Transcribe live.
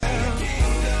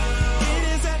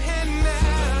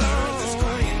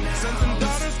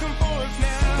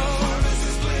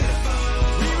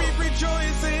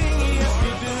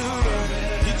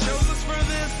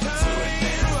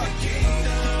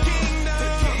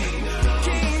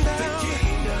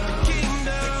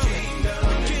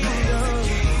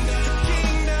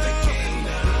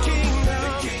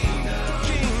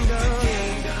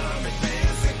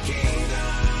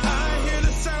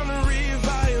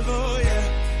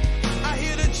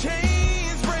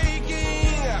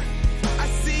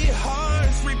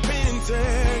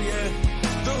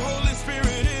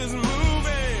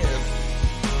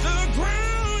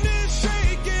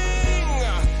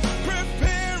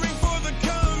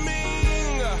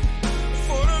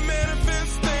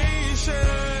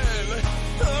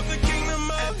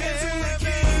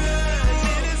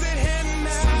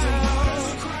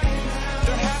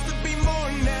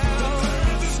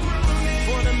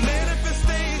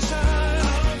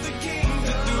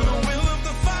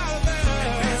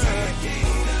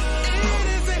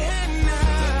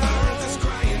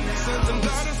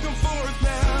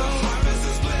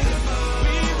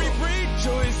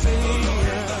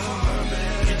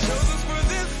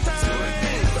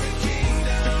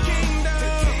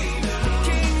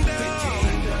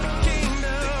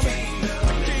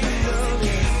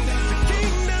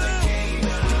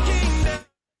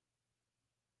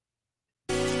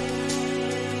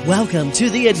Welcome to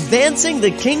the Advancing the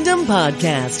Kingdom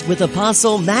podcast with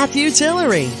Apostle Matthew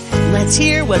Tillery. Let's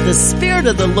hear what the Spirit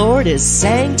of the Lord is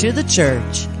saying to the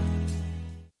church.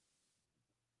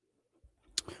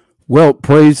 Well,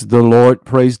 praise the Lord.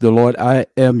 Praise the Lord. I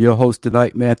am your host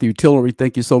tonight, Matthew Tillery.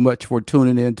 Thank you so much for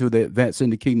tuning in to the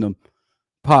Advancing the Kingdom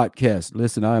podcast.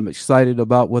 Listen, I am excited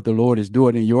about what the Lord is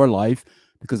doing in your life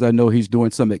because I know He's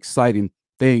doing some exciting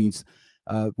things.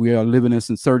 We are living in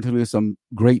certainly some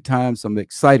great times, some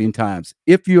exciting times.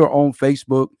 If you're on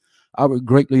Facebook, I would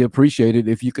greatly appreciate it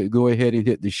if you could go ahead and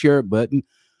hit the share button.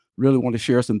 Really want to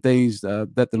share some things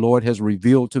that the Lord has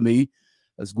revealed to me.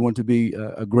 It's going to be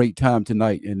a great time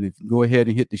tonight. And if you go ahead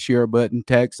and hit the share button,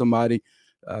 tag somebody,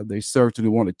 they certainly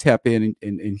want to tap in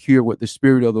and hear what the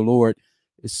Spirit of the Lord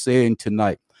is saying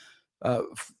tonight.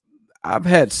 I've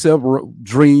had several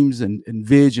dreams and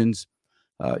visions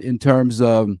in terms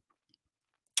of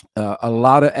a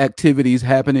lot of activities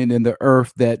happening in the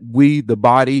earth that we, the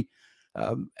body,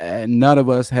 and none of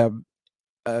us have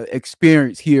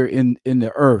experienced here in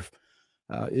the earth.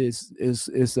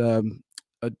 It's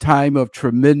a time of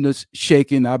tremendous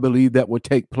shaking, I believe, that will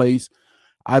take place.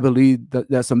 I believe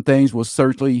that some things will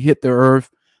certainly hit the earth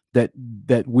that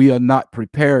we are not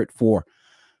prepared for.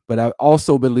 But I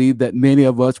also believe that many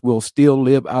of us will still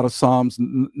live out of Psalms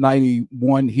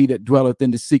 91, he that dwelleth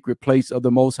in the secret place of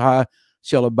the Most High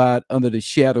shall abide under the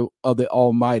shadow of the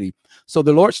Almighty. So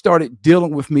the Lord started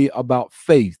dealing with me about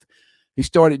faith. He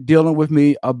started dealing with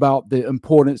me about the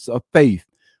importance of faith.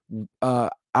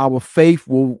 Our faith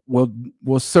will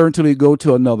certainly go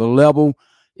to another level.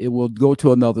 It will go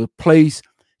to another place,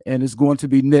 and it's going to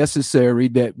be necessary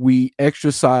that we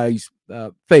exercise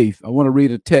faith. I want to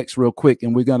read a text real quick,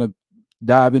 and we're going to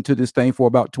dive into this thing for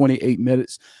about 28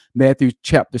 minutes. Matthew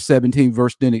chapter 17,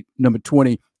 verse number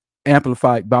 20.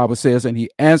 Amplified Bible says, and he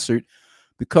answered,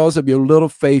 because of your little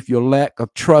faith, your lack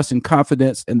of trust and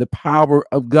confidence in the power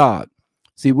of God.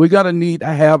 See, we're going to need to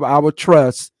have our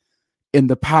trust in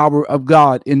the power of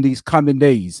God in these coming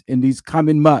days, in these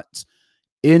coming months,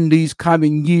 in these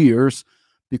coming years,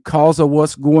 because of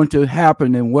what's going to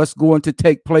happen and what's going to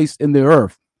take place in the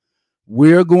earth.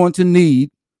 We're going to need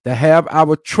to have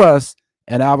our trust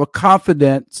and our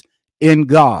confidence in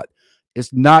God.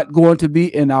 It's not going to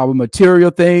be in our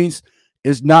material things.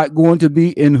 It's not going to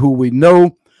be in who we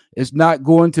know. It's not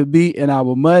going to be in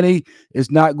our money. It's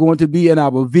not going to be in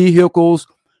our vehicles.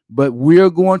 But we're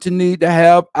going to need to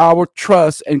have our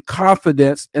trust and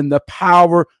confidence in the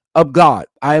power of God.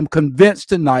 I am convinced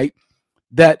tonight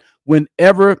that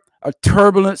whenever a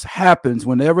turbulence happens,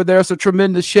 whenever there's a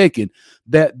tremendous shaking,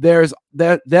 that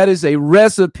is a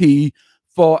recipe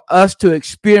for us to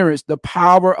experience the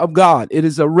power of God. It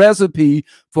is a recipe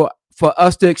for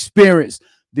us to experience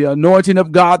the anointing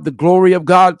of God, the glory of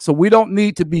God. So we don't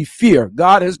need to be fear.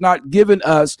 God has not given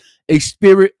us a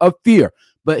spirit of fear,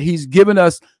 but He's given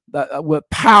us with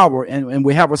power, and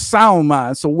we have a sound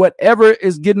mind. So whatever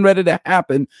is getting ready to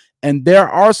happen, and there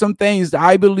are some things that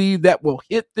I believe that will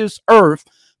hit this earth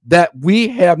that we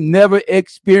have never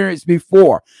experienced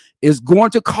before, is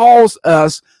going to cause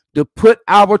us to put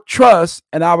our trust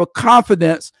and our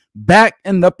confidence back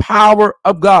in the power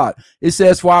of God. It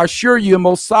says, for I assure you and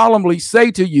most solemnly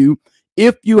say to you,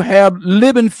 if you have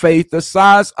living faith the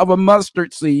size of a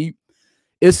mustard seed,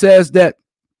 it says that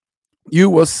you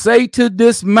will say to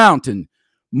this mountain,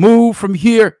 move from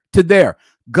here to there.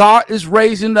 God is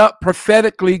raising up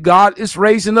prophetically. God is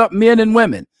raising up men and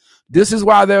women. This is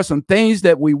why there are some things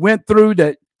that we went through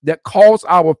that cause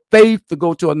our faith to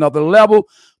go to another level.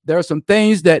 There are some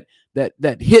things that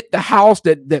hit the house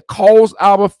that cause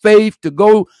our faith to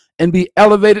go and be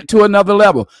elevated to another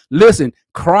level. Listen,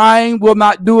 crying will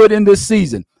not do it in this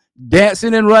season.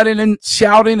 Dancing and running and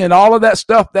shouting and all of that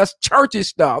stuff, that's churchy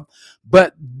stuff.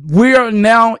 But we are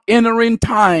now entering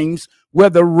times where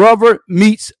the rubber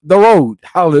meets the road.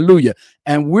 Hallelujah.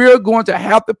 And we're going to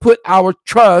have to put our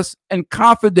trust and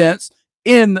confidence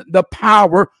in the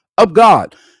power of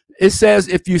God. It says,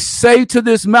 if you say to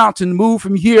this mountain, move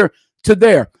from here to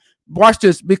there. Watch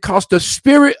this, because the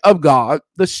Spirit of God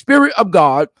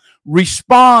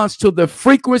responds to the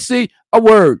frequency of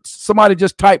words. Somebody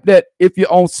just type that if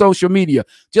you're on social media.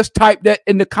 Just type that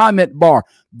in the comment bar,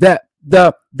 that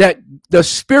the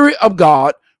Spirit of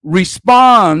God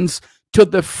responds to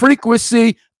the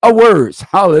frequency of words.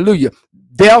 Hallelujah.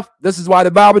 Death, this is why the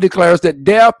Bible declares that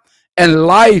death and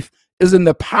life is in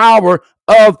the power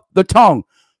of the tongue.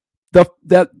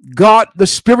 The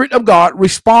Spirit of God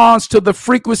responds to the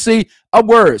frequency of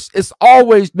words. It's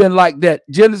always been like that.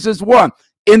 Genesis 1,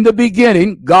 in the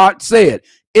beginning, God said.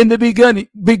 In the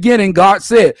beginning, God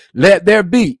said, let there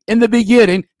be. In the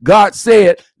beginning, God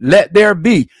said, let there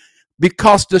be.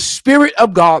 because the Spirit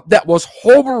of God that was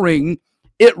hovering,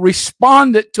 it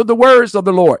responded to the words of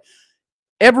the Lord.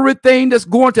 Everything that's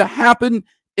going to happen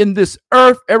in this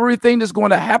earth, everything that's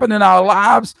going to happen in our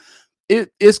lives,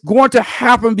 it is going to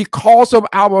happen because of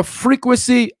our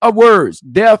frequency of words.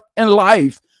 Death and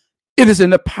life, it is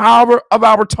in the power of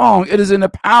our tongue. It is in the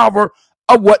power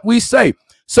of what we say.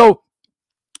 So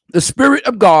the Spirit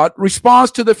of God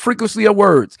responds to the frequency of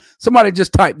words. Somebody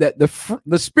just type that.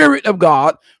 The Spirit of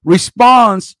God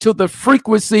responds to the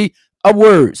frequency of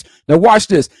words. Now watch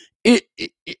this.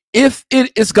 If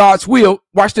it is God's will,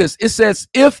 watch this. It says,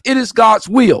 if it is God's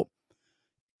will,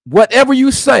 whatever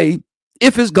you say,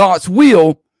 if it's God's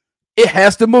will, it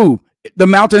has to move. The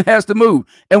mountain has to move.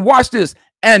 And watch this.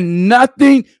 And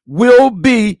nothing will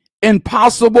be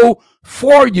impossible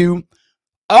for you.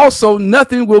 Also,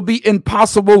 nothing will be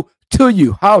impossible to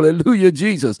you. Hallelujah,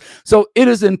 Jesus. So it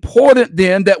is important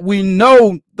then that we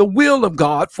know the will of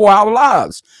God for our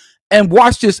lives. And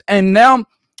watch this. And now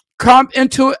come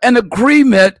into an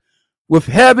agreement with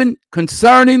heaven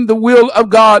concerning the will of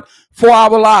God for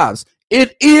our lives.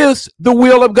 It is the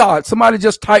will of God. Somebody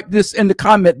just type this in the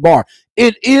comment bar.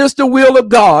 It is the will of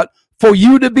God for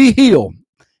you to be healed.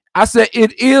 I said,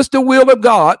 it is the will of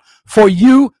God for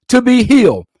you to be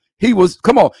healed.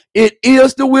 It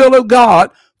is the will of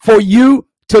God for you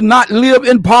to not live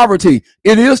in poverty.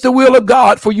 It is the will of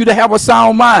God for you to have a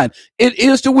sound mind. It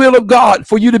is the will of God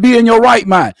for you to be in your right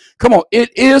mind. Come on.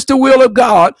 It is the will of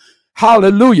God.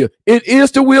 Hallelujah. It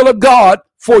is the will of God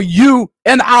for you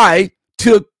and I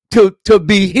to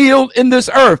be healed in this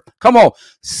earth. Come on.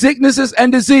 Sicknesses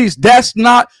and disease, that's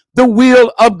not the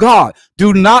will of God.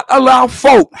 Do not allow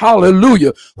folk,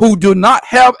 hallelujah, who do not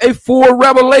have a full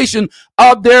revelation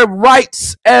of their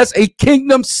rights as a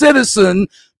kingdom citizen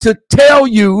to tell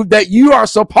you that you are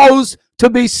supposed to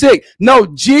be sick. No,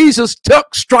 Jesus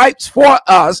took stripes for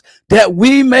us that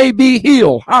we may be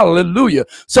healed. Hallelujah.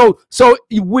 So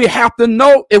we have to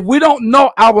know, if we don't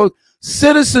know our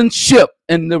citizenship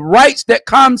and the rights that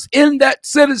comes in that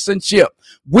citizenship,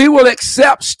 we will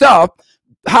accept stuff.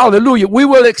 Hallelujah. We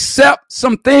will accept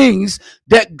some things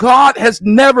that God has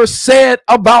never said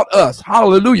about us.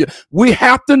 Hallelujah. We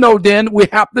have to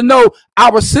know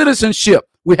our citizenship.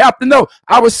 We have to know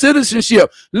our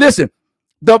citizenship. Listen,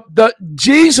 the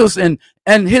Jesus and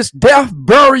his death,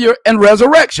 burial, and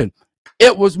resurrection,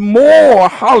 it was more,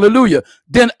 hallelujah,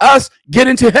 than us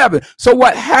getting to heaven. So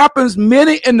what happens,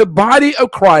 many in the body of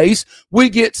Christ, we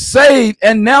get saved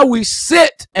and now we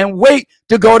sit and wait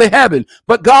to go to heaven.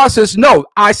 But God says, no,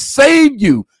 I saved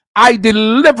you. I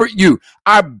delivered you.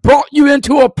 I brought you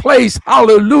into a place,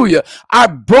 hallelujah. I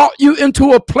brought you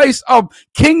into a place of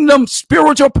kingdom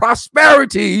spiritual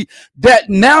prosperity that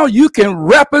now you can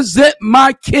represent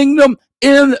my kingdom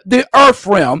in the earth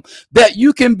realm, that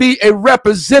you can be a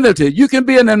representative. You can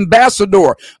be an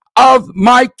ambassador of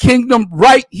my kingdom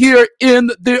right here in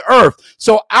the earth.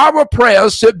 So our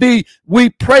prayers should be,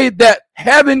 we pray that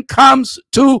heaven comes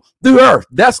to the earth.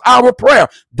 That's our prayer.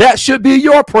 That should be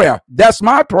your prayer. That's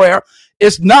my prayer.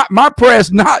 My prayer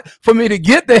is not for me to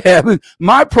get to heaven.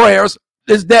 My prayers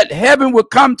is that heaven will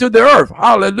come to the earth.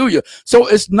 Hallelujah. So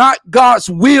it's not God's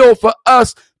will for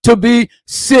us to be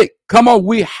sick. Come on,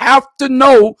 we have to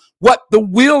know what the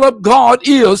will of God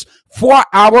is for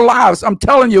our lives. I'm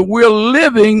telling you, we're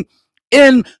living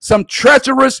in some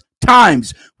treacherous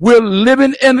times. We're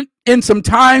living in some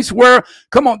times where,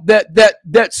 come on,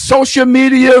 that social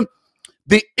media,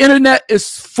 the internet is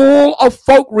full of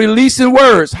folk releasing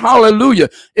words. Hallelujah.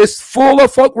 It's full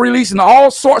of folk releasing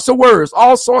all sorts of words,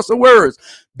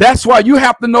 That's why you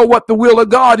have to know what the will of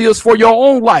God is for your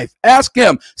own life. Ask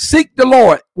him, seek the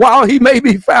Lord while he may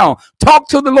be found. Talk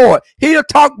to the Lord. He'll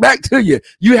talk back to you.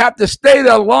 You have to stay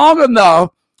there long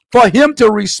enough for him to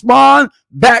respond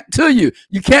back to you.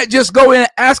 You can't just go in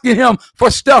asking him for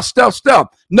stuff.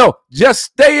 No, just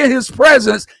stay in his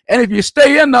presence. And if you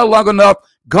stay in there long enough,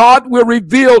 God will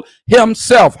reveal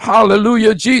himself.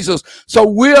 Hallelujah, Jesus. So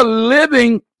we're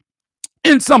living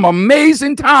in some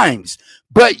amazing times,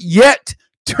 but yet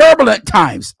turbulent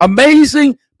times.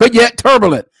 Amazing, but yet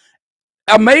turbulent.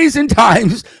 Amazing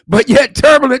times, but yet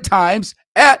turbulent times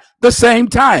at the same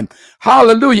time.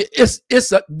 Hallelujah.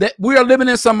 That we are living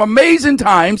in some amazing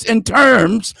times in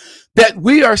terms that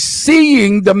we are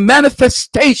seeing the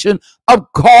manifestation of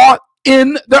God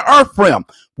in the earth realm.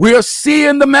 We are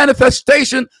seeing the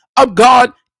manifestation of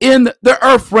God in the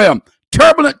earth realm.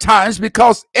 Turbulent times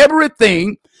because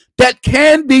everything that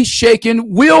can be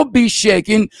shaken will be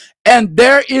shaken, and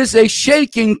there is a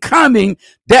shaking coming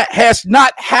that has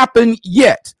not happened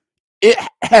yet. It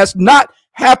has not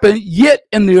happened yet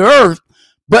in the earth,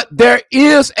 but there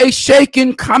is a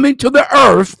shaking coming to the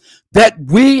earth that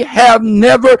we have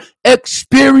never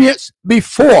experienced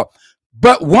before.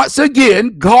 But once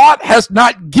again, God has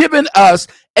not given us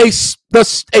a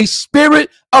spirit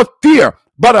of fear,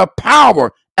 but a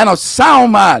power and a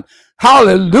sound mind.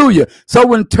 Hallelujah. So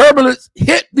when turbulence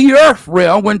hit the earth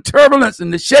realm, when turbulence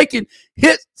and the shaking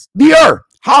hits the earth,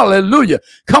 hallelujah.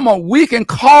 Come on, we can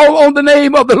call on the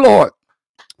name of the Lord.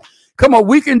 Come on,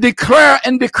 we can declare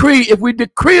and decree. If we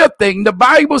decree a thing, the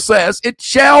Bible says it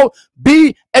shall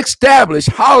be established.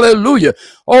 Hallelujah.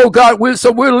 Oh God,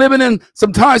 we're living in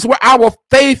some times where our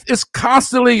faith is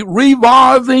constantly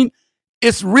revolving.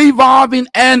 It's revolving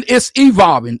and it's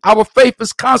evolving. Our faith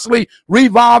is constantly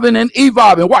revolving and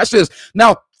evolving. Watch this.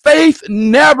 Now, faith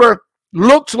never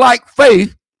looks like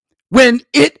faith when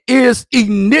it is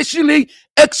initially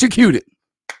executed.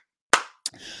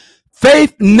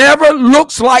 Faith never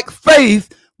looks like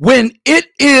faith when it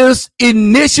is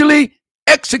initially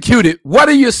executed. What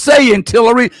are you saying,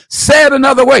 Tillery? Say it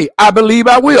another way. I believe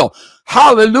I will.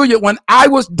 Hallelujah. When I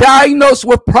was diagnosed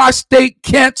with prostate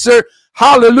cancer,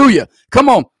 hallelujah. Come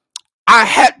on. I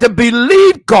had to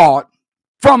believe God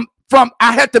from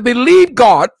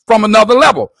another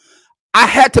level. I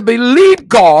had to believe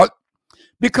God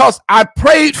because I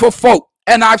prayed for folk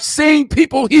and I've seen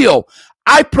people heal.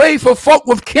 I prayed for folk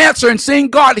with cancer and seen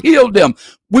God heal them.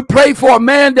 We prayed for a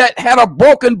man that had a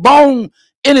broken bone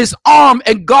in his arm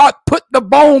and God put the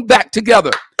bone back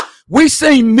together. We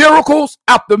seen miracles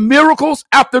after miracles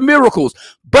after miracles.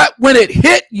 But when it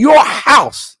hit your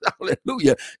house,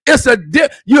 hallelujah,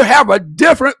 you have a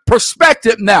different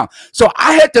perspective now. So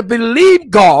I had to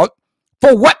believe God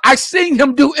for what I seen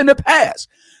him do in the past.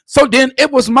 So then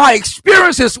it was my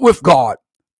experiences with God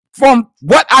from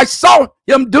what I saw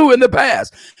him do in the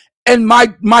past. And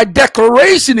my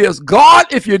declaration is, God,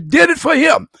 if you did it for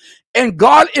him, and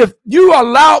God, if you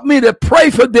allowed me to pray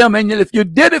for them, and if you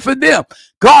did it for them,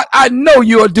 God, I know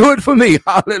you'll do it for me.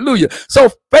 Hallelujah. So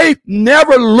faith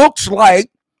never looks like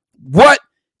what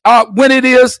when it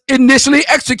is initially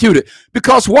executed.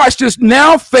 Because watch this,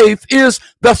 now faith is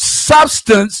the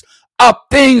substance of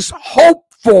things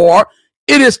hoped for.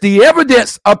 It is the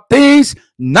evidence of things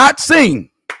not seen.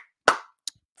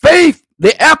 Faith,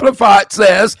 the Amplified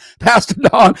says, Pastor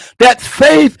Don, that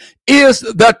faith is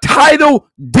the title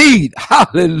deed.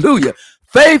 Hallelujah.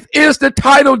 Faith is the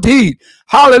title deed.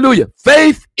 Hallelujah.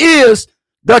 Faith is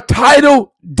the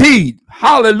title deed.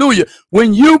 Hallelujah.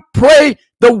 When you pray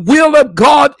the will of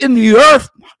God in the earth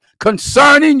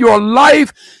concerning your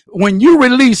life, when you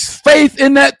release faith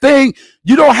in that thing,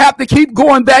 you don't have to keep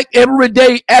going back every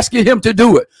day asking him to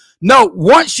do it. No,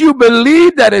 once you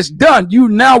believe that it's done, you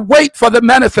now wait for the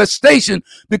manifestation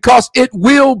because it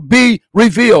will be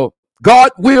revealed.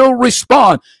 God will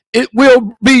respond. It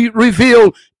will be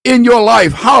revealed in your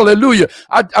life. Hallelujah.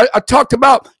 I talked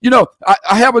about,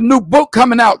 I have a new book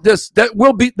coming out.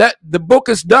 That the book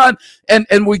is done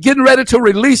and we're getting ready to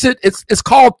release it. It's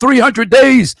called 300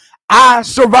 Days. I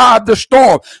Survived the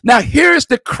Storm. Now, here's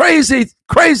the crazy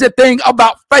thing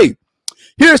about faith.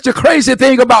 Here's the crazy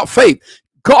thing about faith.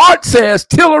 God says,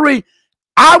 Tillery,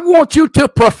 I want you to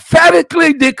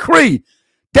prophetically decree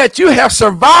that you have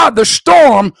survived the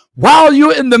storm while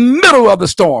you're in the middle of the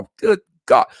storm. Good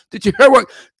God. Did you hear what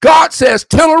God says?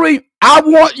 Tillery, I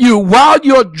want you while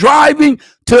you're driving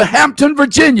to Hampton,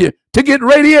 Virginia to get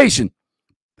radiation.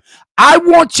 I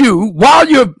want you while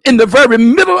you're in the very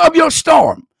middle of your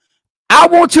storm. I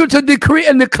want you to decree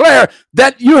and declare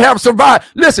that you have survived.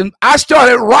 Listen, I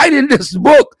started writing this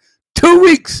book 2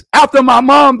 weeks after my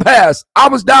mom passed. I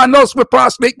was diagnosed with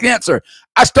prostate cancer.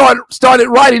 I started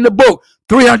writing the book,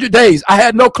 300 Days. I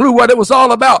had no clue what it was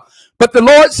all about. But the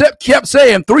Lord kept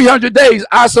saying, 300 days,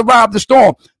 I survived the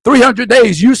storm. 300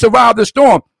 days, you survived the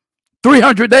storm.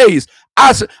 300 days.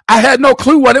 I had no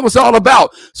clue what it was all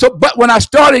about. But when I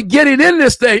started getting in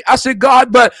this thing, I said,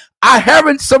 God, but I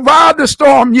haven't survived the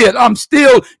storm yet. I'm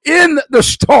still in the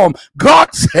storm. God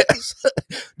says,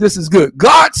 this is good.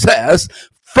 God says,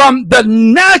 from the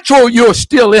natural, you're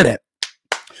still in it.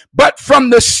 But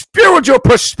from the spiritual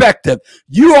perspective,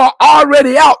 you are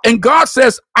already out. And God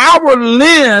says our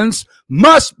lens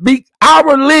must become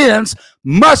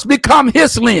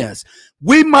his lens.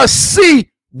 We must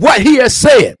see what he has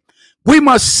said. We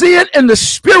must see it in the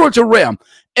spiritual realm.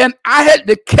 And I had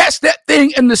to catch that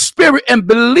thing in the spirit and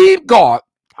believe God.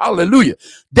 Hallelujah.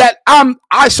 That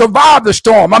I survived the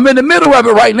storm. I'm in the middle of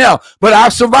it right now, but I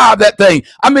survived that thing.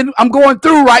 I'm going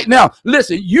through right now.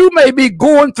 Listen, you may be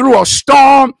going through a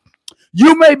storm.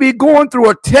 You may be going through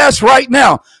a test right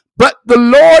now, but the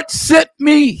Lord sent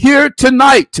me here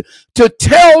tonight to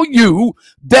tell you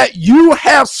that you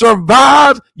have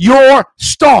survived your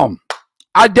storm.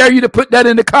 I dare you to put that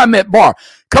in the comment bar.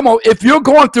 Come on, if you're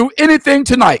going through anything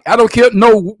tonight, I don't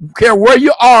care where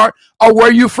you are or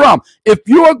where you're from. If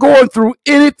you are going through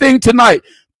anything tonight,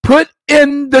 put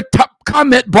in the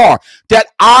comment bar that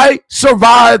I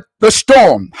survived the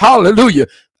storm. Hallelujah.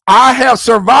 I have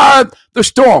survived the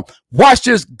storm. Watch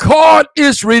this. God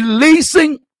is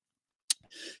releasing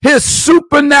his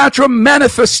supernatural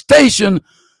manifestation.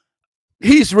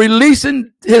 He's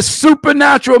releasing his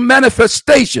supernatural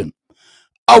manifestation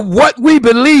of what we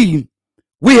believe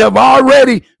we have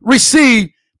already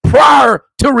received prior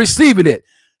to receiving it.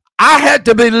 I had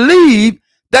to believe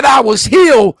that I was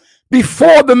healed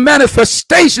before the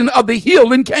manifestation of the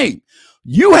healing came.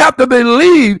 You have to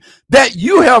believe that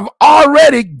you have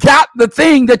already got the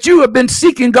thing that you have been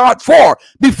seeking God for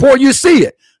before you see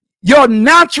it. Your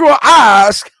natural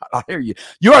eyes, I hear you,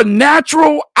 your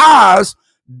natural eyes,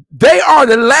 they are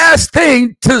the last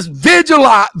thing to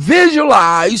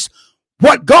visualize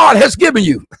what God has given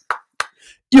you.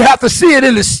 You have to see it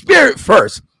in the spirit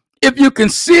first. If you can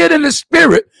see it in the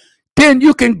spirit, then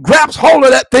you can grasp hold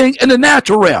of that thing in the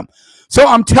natural realm. So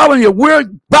I'm telling you, we're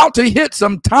about to hit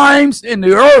some times in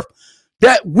the earth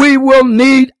that we will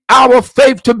need our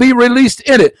faith to be released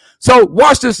in it. So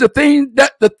watch this, the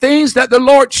things that the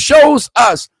Lord shows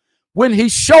us, when he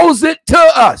shows it to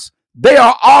us, they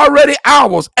are already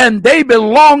ours and they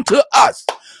belong to us.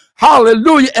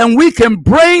 Hallelujah. And we can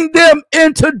bring them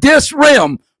into this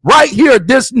realm right here,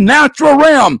 this natural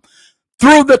realm,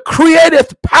 through the creative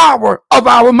power of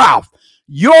our mouth.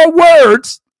 Your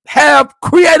words have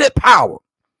creative power.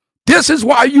 This is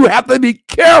why you have to be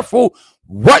careful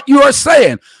what you are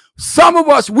saying. Some of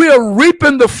us, we are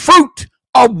reaping the fruit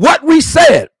of what we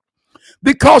said,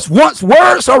 because once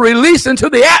words are released into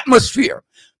the atmosphere,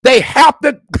 they have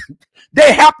to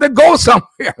go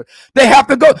somewhere. They have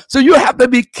to go. So you have to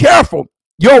be careful.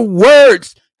 Your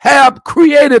words have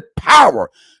creative power.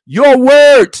 Your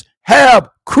words have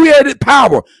creative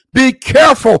power. Be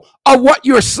careful of what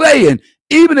you're saying.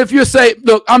 Even if you say,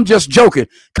 look, I'm just joking.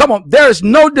 Come on, there's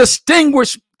no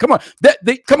distinguish. Come on,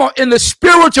 come on, in the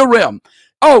spiritual realm.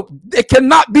 Oh, it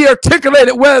cannot be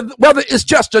articulated whether it's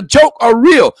just a joke or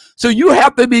real. So you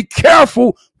have to be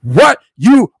careful what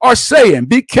you are saying.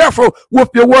 Be careful with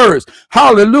your words.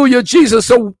 Hallelujah, Jesus.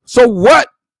 So what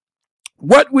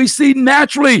we see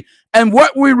naturally and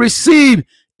what we receive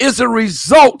is a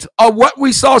result of what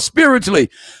we saw spiritually.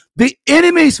 The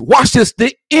enemy's, watch this,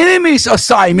 the enemy's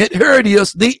assignment, here it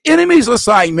is, the enemy's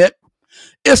assignment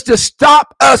is to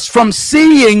stop us from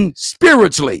seeing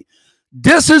spiritually.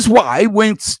 This is why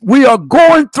when we are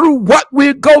going through what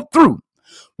we go through,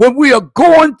 when we are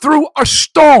going through a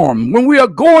storm, when we are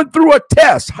going through a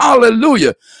test,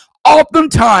 hallelujah,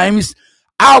 oftentimes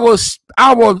our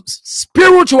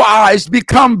spiritual eyes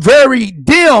become very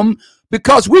dim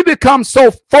because we become so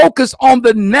focused on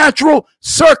the natural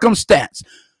circumstance.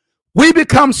 We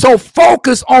become so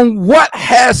focused on what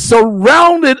has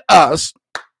surrounded us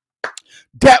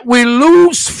that we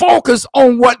lose focus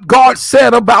on what God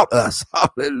said about us.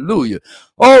 Hallelujah.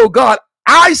 Oh God,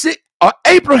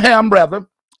 Abraham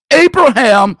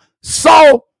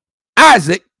saw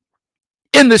Isaac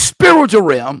in the spiritual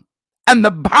realm, and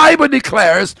the Bible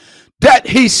declares that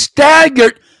he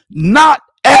staggered not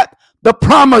at the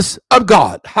promise of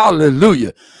God.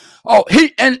 Hallelujah. Oh,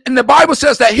 and the Bible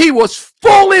says that he was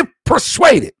fully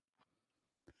persuaded.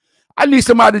 I need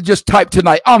somebody to just type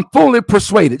tonight, I'm fully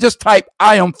persuaded. Just type,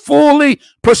 I am fully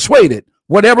persuaded.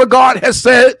 Whatever God has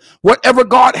said, whatever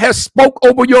God has spoke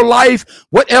over your life,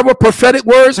 whatever prophetic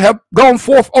words have gone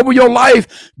forth over your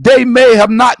life, they may have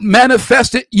not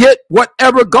manifested yet.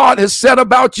 Whatever God has said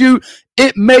about you,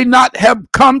 it may not have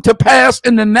come to pass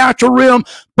in the natural realm,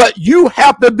 but you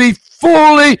have to be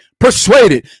fully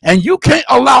persuaded. And you can't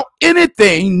allow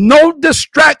anything, no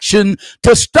distraction,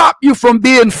 to stop you from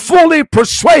being fully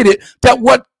persuaded that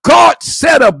what God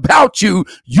said about you,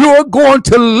 you're going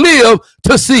to live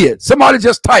to see it. Somebody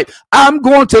just type, I'm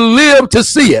going to live to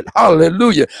see it.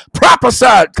 Hallelujah.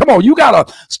 Prophesy. Come on, you got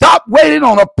to stop waiting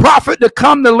on a prophet to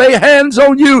come to lay hands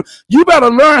on you. You better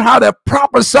learn how to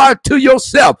prophesy to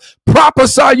yourself.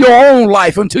 Prophesy your own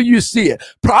life until you see it.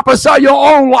 Prophesy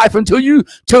your own life until you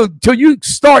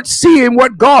start seeing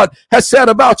what God has said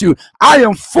about you. I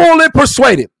am fully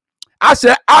persuaded. I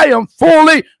said, I am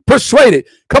fully persuaded.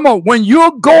 Come on, when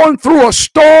you're going through a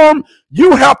storm,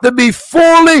 you have to be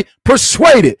fully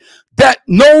persuaded that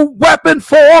no weapon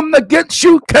formed against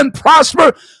you can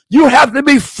prosper. You have to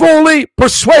be fully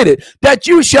persuaded that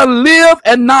you shall live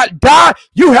and not die.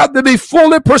 You have to be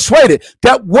fully persuaded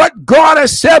that what God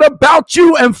has said about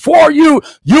you and for you,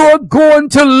 you're going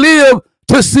to live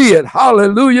to see it.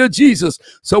 Hallelujah, Jesus.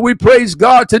 So we praise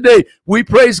God today. We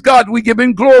praise God. We give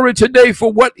him glory today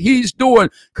for what he's doing.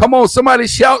 Come on, somebody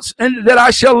shouts and that I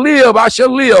shall live. I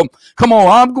shall live. Come on,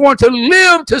 I'm going to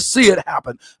live to see it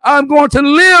happen. I'm going to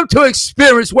live to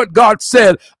experience what God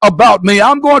said about me.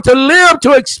 I'm going to live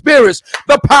to experience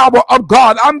the power of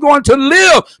God. I'm going to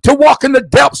live to walk in the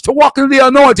depths, to walk in the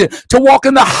anointing, to walk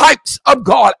in the heights of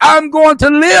God. I'm going to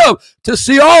live to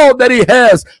see all that he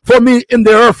has for me in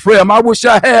the earth realm. I wish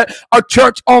I had a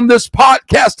church on this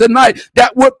podcast tonight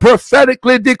that would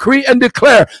prophetically decree and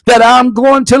declare that I'm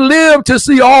going to live to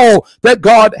see all that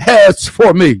God has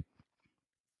for me.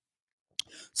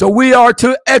 So we are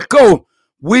to echo.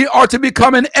 We are to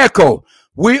become an echo.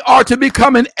 We are to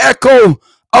become an echo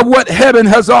of what heaven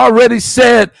has already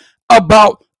said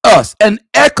about us. An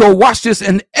echo, watch this,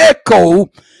 an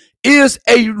echo is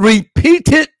a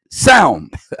repeated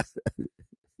sound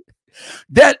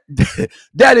that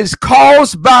is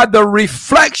caused by the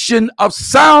reflection of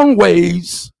sound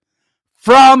waves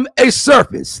from a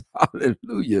surface.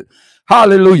 Hallelujah.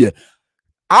 Hallelujah.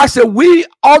 I said we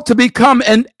ought to become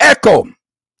an echo.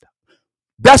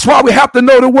 That's why we have to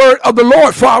know the word of the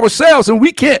Lord for ourselves. And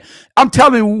we can't, I'm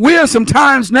telling you, we're some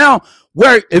times now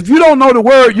where if you don't know the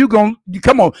word,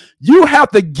 you have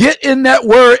to get in that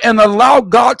word and allow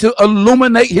God to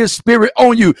illuminate his spirit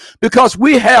on you, because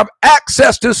we have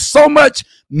access to so much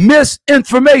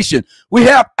misinformation. We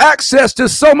have access to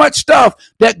so much stuff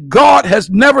that God has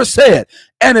never said.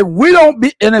 And if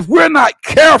we're not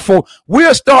careful,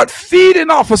 we'll start feeding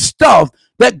off of stuff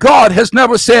that God has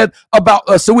never said about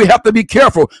us. So we have to be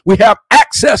careful. We have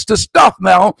access to stuff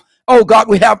now. Oh God,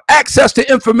 we have access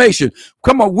to information.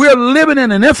 Come on, we're living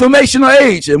in an informational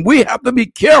age, and we have to be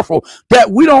careful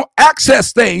that we don't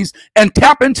access things and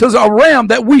tap into a realm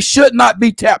that we should not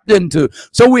be tapped into.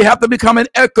 So we have to become an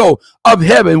echo of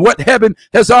heaven, what heaven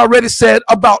has already said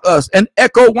about us. An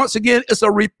echo, once again, is a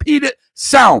repeated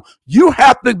sound. You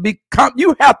have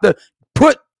to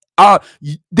put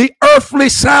the earthly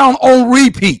sound on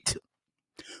repeat.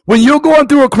 When you're going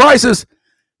through a crisis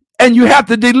and you have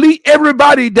to delete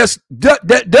everybody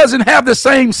that doesn't have the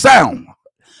same sound,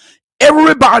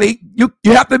 everybody, you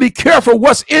have to be careful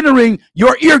what's entering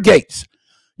your ear gates.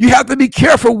 You have to be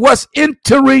careful what's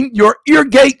entering your ear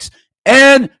gates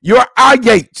and your eye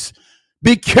gates.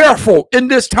 Be careful in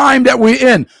this time that we're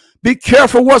in. Be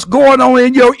careful what's going on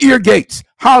in your ear gates.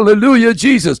 Hallelujah,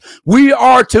 Jesus. We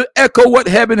are to echo what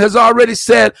heaven has already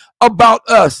said about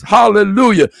us.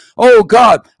 Hallelujah. Oh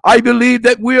God, I believe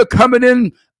that we are coming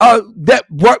in, that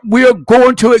what we are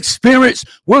going to experience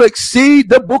will exceed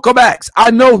the book of Acts.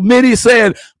 I know many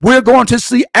said we're going to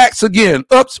see Acts again.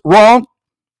 Oops, wrong.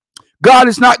 God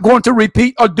is not going to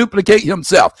repeat or duplicate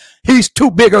himself. He's too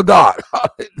big a God.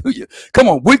 Hallelujah. Come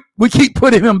on. We keep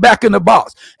putting him back in the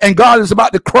box, and God is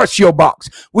about to crush your box.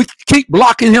 We keep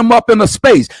locking him up in a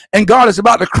space, and God is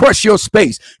about to crush your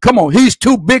space. Come on. He's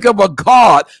too big of a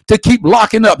God to keep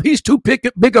locking up. He's too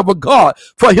big of a God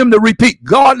for him to repeat.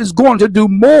 God is going to do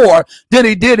more than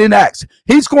he did in Acts.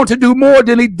 He's going to do more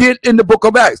than he did in the book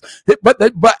of Acts.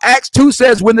 But Acts 2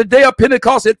 says, when the day of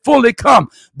Pentecost had fully come,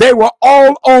 they were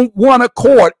all on one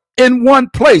accord in one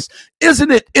place.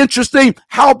 Isn't it interesting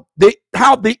how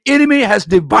the enemy has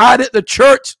divided the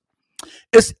church?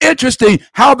 It's interesting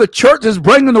how the church is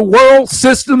bringing the world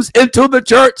systems into the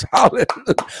church. Hallelujah.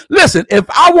 Listen, if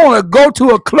I want to go to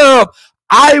a club,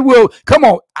 I will. Come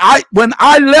on. When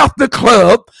I left the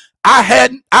club, I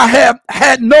have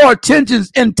had no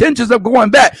intentions of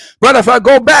going back. But if I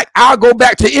go back, I'll go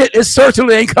back to it. It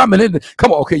certainly ain't coming in.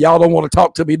 Come on, okay, y'all don't want to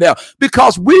talk to me now,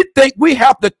 because we think we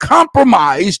have to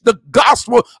compromise the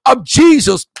gospel of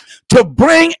Jesus to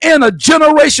bring in a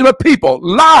generation of people.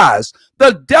 Lies.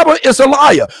 The devil is a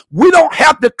liar. We don't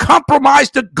have to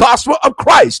compromise the gospel of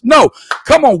Christ. No,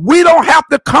 come on. We don't have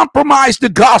to compromise the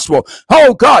gospel.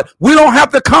 Oh God, we don't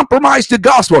have to compromise the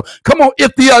gospel. Come on.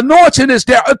 If the anointing is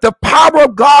there, if the power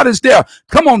of God is there,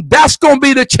 come on, that's going to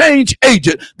be the change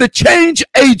agent. The change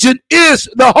agent is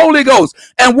the Holy Ghost.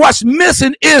 And what's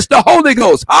missing is the Holy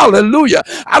Ghost. Hallelujah.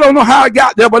 I don't know how I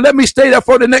got there, but let me stay there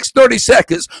for the next 30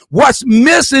 seconds. What's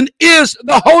missing is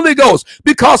the Holy Ghost,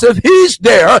 because if he's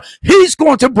there, he's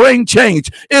going to bring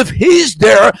change. If he's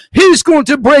there, he's going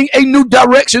to bring a new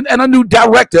direction and a new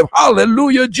directive.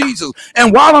 Hallelujah, Jesus.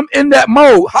 And while I'm in that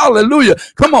mode, hallelujah,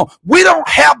 come on, we don't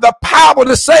have the power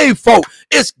to save folk.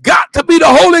 It's got to be the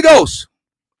Holy Ghost.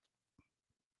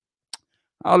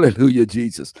 Hallelujah,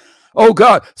 Jesus. Oh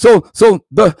God. So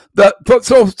the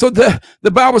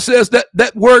Bible says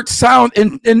that word sound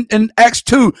in Acts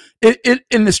 2, it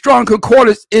in the Strong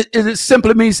Concordance, it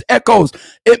simply means echoes.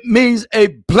 It means a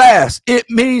blast. It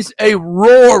means a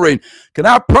roaring. Can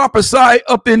I prophesy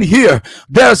up in here?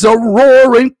 There's a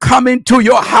roaring coming to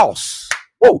your house.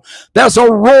 Oh, there's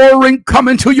a roaring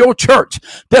coming to your church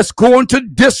that's going to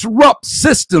disrupt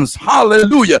systems.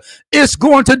 Hallelujah. It's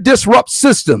going to disrupt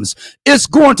systems. It's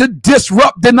going to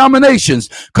disrupt denominations.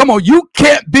 Come on, you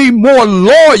can't be more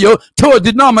loyal to a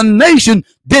denomination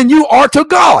than you are to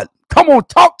God. Come on,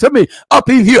 talk to me up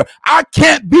in here. I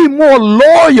can't be more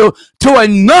loyal to a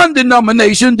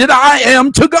non-denomination than I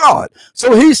am to God.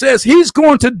 So he says he's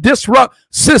going to disrupt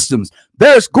systems.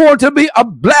 There's going to be a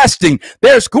blasting.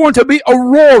 There's going to be a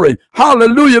roaring.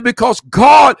 Hallelujah. Because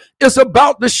God is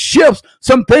about to shift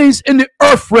some things in the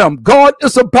earth realm. God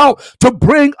is about to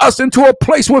bring us into a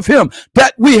place with him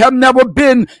that we have never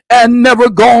been and never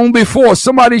gone before.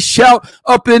 Somebody shout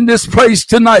up in this place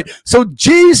tonight. So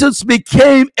Jesus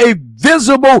became a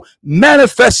visible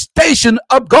manifestation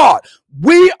of God.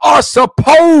 We are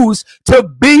supposed to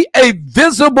be a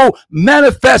visible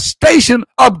manifestation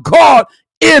of God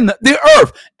in the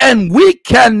earth, and we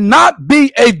cannot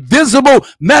be a visible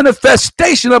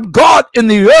manifestation of God in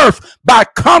the earth by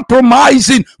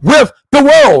compromising with the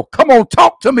world. Come on,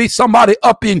 talk to me, somebody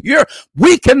up in here.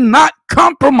 We cannot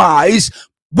compromise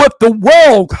with the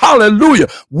world. Hallelujah.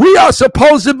 We are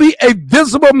supposed to be a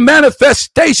visible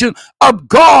manifestation of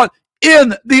God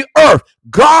in the earth.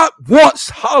 God wants,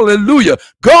 hallelujah,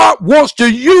 God wants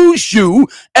to use you,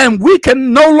 and we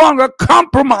can no longer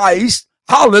compromise.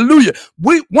 Hallelujah.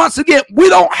 We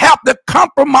don't have to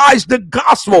compromise the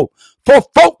gospel for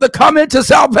folk to come into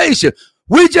salvation.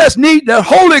 We just need the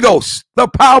Holy Ghost, the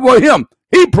power of him.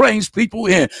 He brings people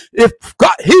in. If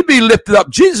God, he be lifted up.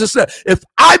 Jesus said, if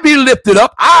I be lifted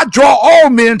up, I draw all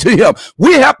men to him.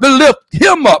 We have to lift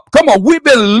him up. Come on. We've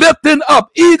been lifting up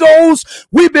egos.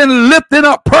 We've been lifting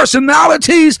up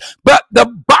personalities, but the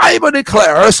Bible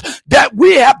declares that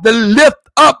we have to lift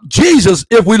up Jesus.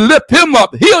 If we lift him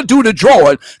up, he'll do the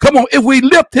drawing. Come on. If we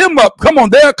lift him up, come on,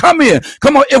 they'll come in.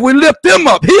 Come on. If we lift him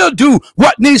up, he'll do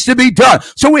what needs to be done.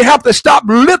 So we have to stop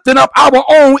lifting up our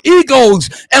own egos,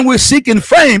 and we're seeking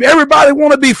fame. Everybody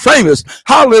want to be famous.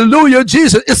 Hallelujah,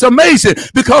 Jesus. It's amazing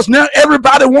because now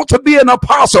everybody wants to be an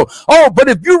apostle. Oh, but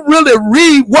if you really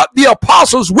read what the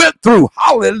apostles went through,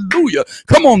 hallelujah.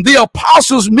 Come on. The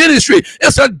apostles ministry,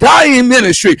 it's a dying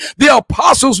ministry. The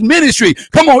apostles ministry,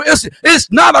 come on, it's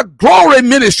not a glory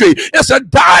ministry. It's a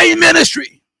dying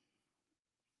ministry.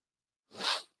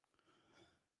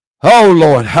 Oh,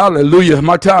 Lord. Hallelujah.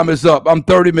 My time is up. I'm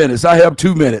 30 minutes. I have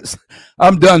 2 minutes.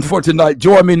 I'm done for tonight.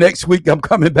 Join me next week. I'm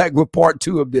coming back with part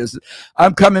 2 of this.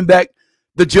 I'm coming back.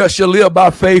 The just shall live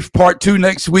by faith, part 2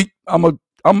 next week. I'm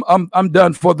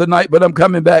done for the night, but I'm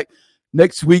coming back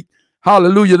next week.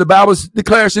 Hallelujah. The Bible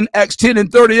declares in Acts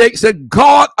 10:38 said,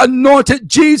 God anointed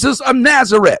Jesus of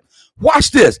Nazareth.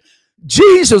 Watch this.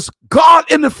 Jesus, God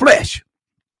in the flesh,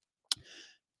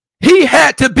 he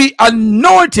had to be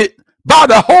anointed by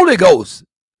the Holy Ghost.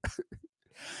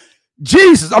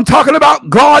 Jesus, I'm talking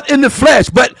about God in the flesh,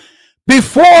 but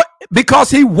because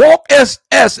he walked as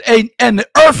an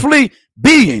earthly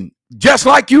being, just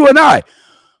like you and I.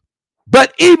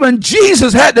 But even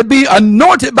Jesus had to be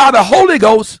anointed by the Holy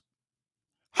Ghost.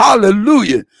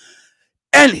 Hallelujah.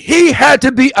 And he had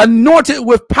to be anointed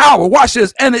with power. Watch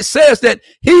this. And it says that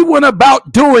he went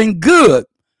about doing good.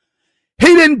 He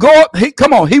didn't go up. He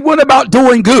went about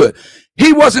doing good.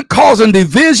 He wasn't causing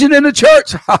division in the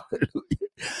church. Hallelujah.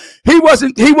 He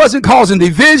wasn't causing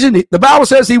division. The Bible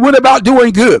says he went about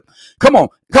doing good. Come on.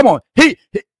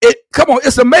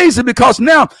 It's amazing because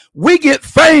now we get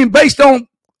fame based on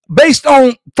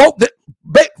folk that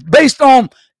based on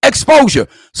exposure.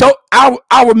 So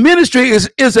our ministry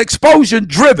is exposure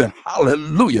driven.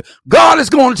 Hallelujah. God is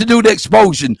going to do the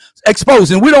exposing.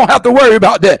 We don't have to worry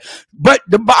about that. But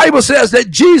the Bible says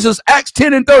that Jesus, Acts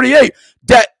 10:38,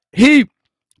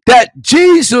 that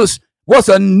Jesus was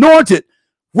anointed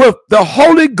with the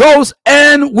Holy Ghost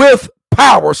and with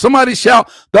power. Somebody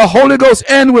shout, the Holy Ghost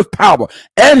and with power.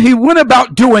 And he went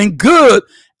about doing good.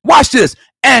 Watch this.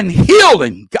 And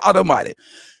healing. God Almighty.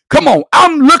 Come on,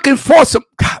 I'm looking for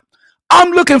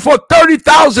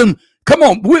 30,000. Come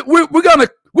on, we're gonna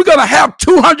have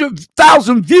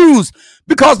 200,000 views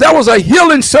because that was a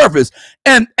healing service,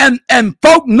 and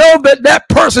folk know that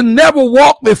person never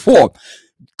walked before.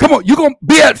 Come on, you're gonna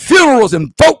be at funerals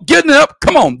and folk getting up.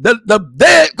 Come on, the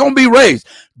dead gonna be raised.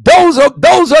 Those are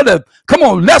the, come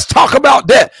on, let's talk about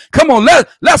that. Come on,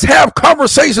 let's have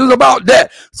conversations about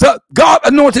that. So God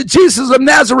anointed Jesus of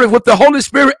Nazareth with the Holy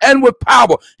Spirit and with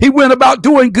power. He went about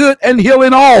doing good and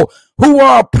healing all who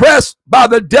are oppressed by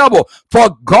the devil,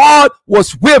 for God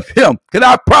was with him. Can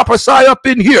I prophesy up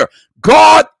in here?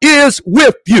 God is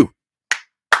with you.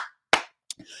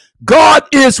 God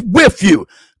is with you.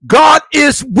 God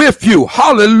is with you.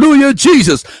 Hallelujah,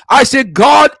 Jesus. I said,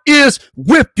 God is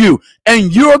with you,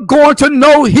 and you're going to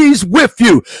know he's with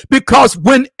you, because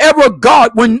whenever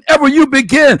you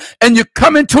begin and you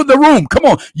come into the room, come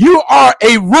on, you are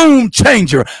a room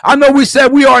changer. I know we said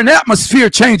we are an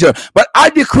atmosphere changer, but I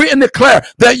decree and declare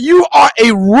that you are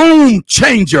a room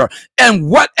changer, and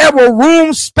whatever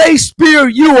room, space, sphere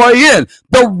you are in,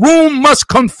 the room must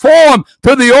conform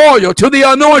to the oil, to the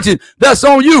anointing that's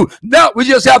on you. Now we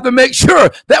just have to make sure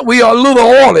that we are a little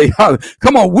oily.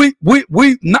 Come on, we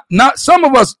not some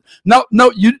of us. No,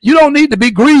 you don't need to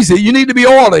be greasy. You need to be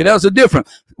oily. That's a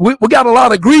difference. We got a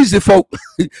lot of greasy folk,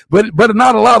 but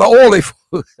not a lot of oily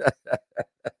folk.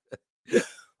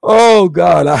 Oh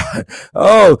God!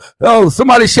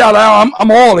 Somebody shout out!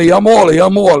 I'm oily. I'm oily.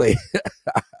 I'm oily.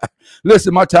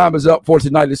 Listen, my time is up for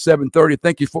tonight at 7:30.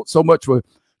 Thank you so much for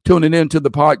tuning in to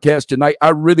the podcast tonight. I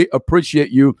really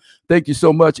appreciate you. Thank you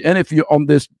so much. And if you're on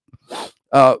this,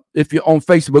 if you're on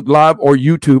Facebook Live or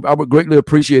YouTube, I would greatly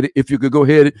appreciate it if you could go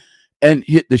ahead and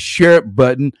hit the share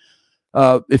button.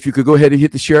 If you could go ahead and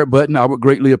hit the share button, I would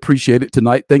greatly appreciate it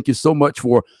tonight. Thank you so much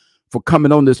for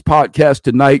coming on this podcast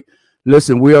tonight.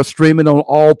 Listen, we are streaming on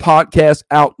all podcast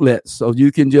outlets, so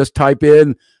you can just type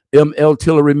in ML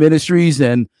Tillery Ministries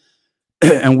and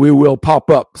we will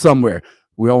pop up somewhere.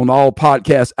 We're on all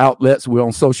podcast outlets. We're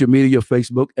on social media,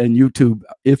 Facebook and YouTube.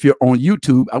 If you're on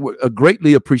YouTube, I would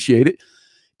greatly appreciate it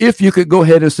if you could go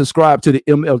ahead and subscribe to the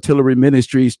ML Tillery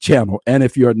Ministries channel. And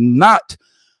if you're not,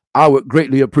 I would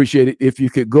greatly appreciate it if you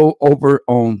could go over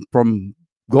on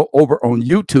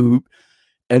YouTube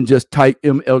and just type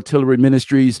ML Tillery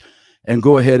Ministries and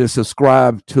go ahead and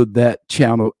subscribe to that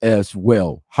channel as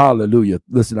well. Hallelujah.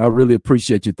 Listen, I really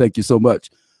appreciate you. Thank you so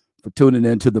much for tuning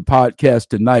into the podcast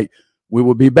tonight. We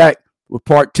will be back with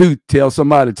part 2. Tell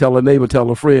somebody, tell a neighbor,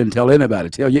 tell a friend, tell anybody,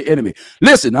 tell your enemy.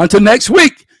 Listen, until next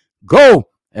week, go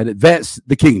and advance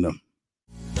the kingdom.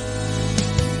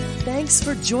 Thanks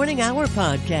for joining our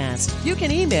podcast. You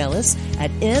can email us at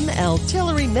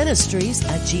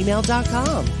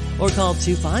mltilleryministries@gmail.com or call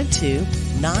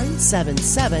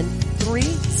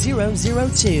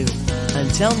 252-977-3002.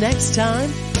 Until next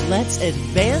time, let's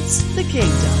advance the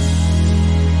kingdom.